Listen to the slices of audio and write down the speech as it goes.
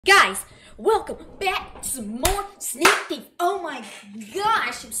Guys, welcome back to some more Sneak Thief. Oh my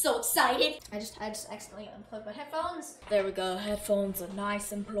gosh, I'm so excited. I just accidentally unplugged my headphones. There we go, headphones are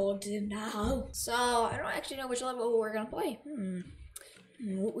nice and plugged in now. So, I don't actually know which level we're gonna play.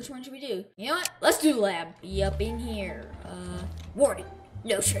 Which one should we do? You know what? Let's do lab. Be up in here. Warning.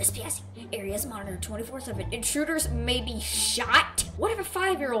 No trespassing. Areas monitored 24/7. Intruders may be shot. What if a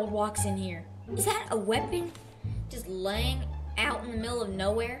 5-year-old walks in here? Is that a weapon? Just laying out in the middle of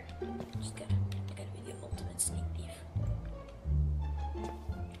nowhere? Just gotta be the ultimate sneak thief.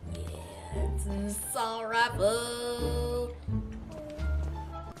 Yeah, it's an assault rifle.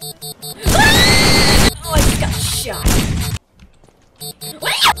 Ah! Oh, I just got shot.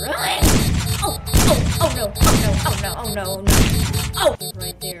 What are you running? Oh no, oh no. Oh,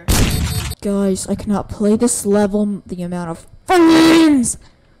 right there. Guys, I cannot play this level the amount of frames.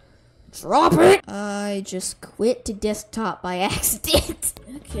 Drop it! I just quit to desktop by accident.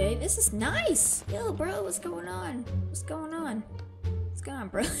 Okay, this is nice. Yo, bro, what's going on? What's going on? What's going on,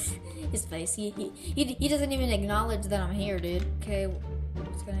 bro? His face, he doesn't even acknowledge that I'm here, dude. Okay,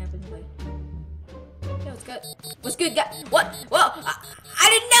 what's gonna happen? Like, yo, what's good? What's good, guy? What? Whoa! I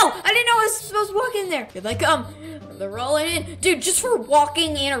didn't know! I didn't know I was supposed to walk in there. Here they come. They're rolling in. Dude, just for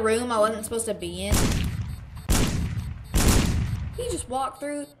walking in a room I wasn't supposed to be in. He just walked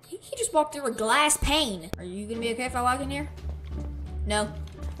through a glass pane. Are you gonna be okay if I walk in here? No?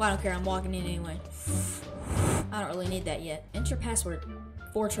 Well, I don't care, I'm walking in anyway. I don't really need that yet. Enter password.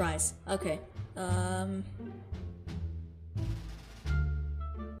 4 tries. Okay.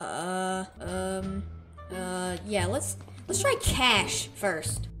 Yeah, let's try cash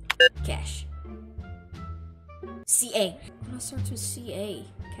first. Cash. CA. What starts with CA?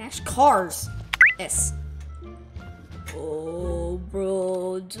 Cash cars. S. Oh,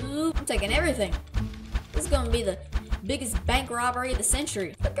 bro, dude. I'm taking everything. This is gonna be the biggest bank robbery of the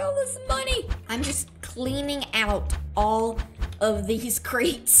century. Look at all this money. I'm just cleaning out all of these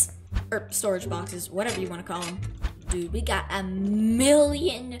crates. Or storage boxes, whatever you want to call them. Dude, we got $1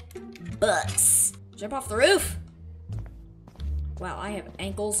 million. Jump off the roof. Wow, I have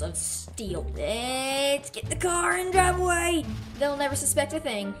ankles of steel. Let's get the car and drive away. They'll never suspect a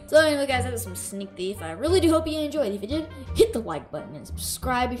thing. So anyway, guys, that was some Sneak Thief. I really do hope you enjoyed. If you did, hit the like button and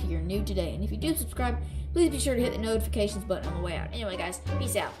subscribe if you're new today. And if you do subscribe, please be sure to hit the notifications button on the way out. Anyway, guys,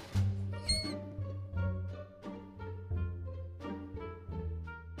 peace out.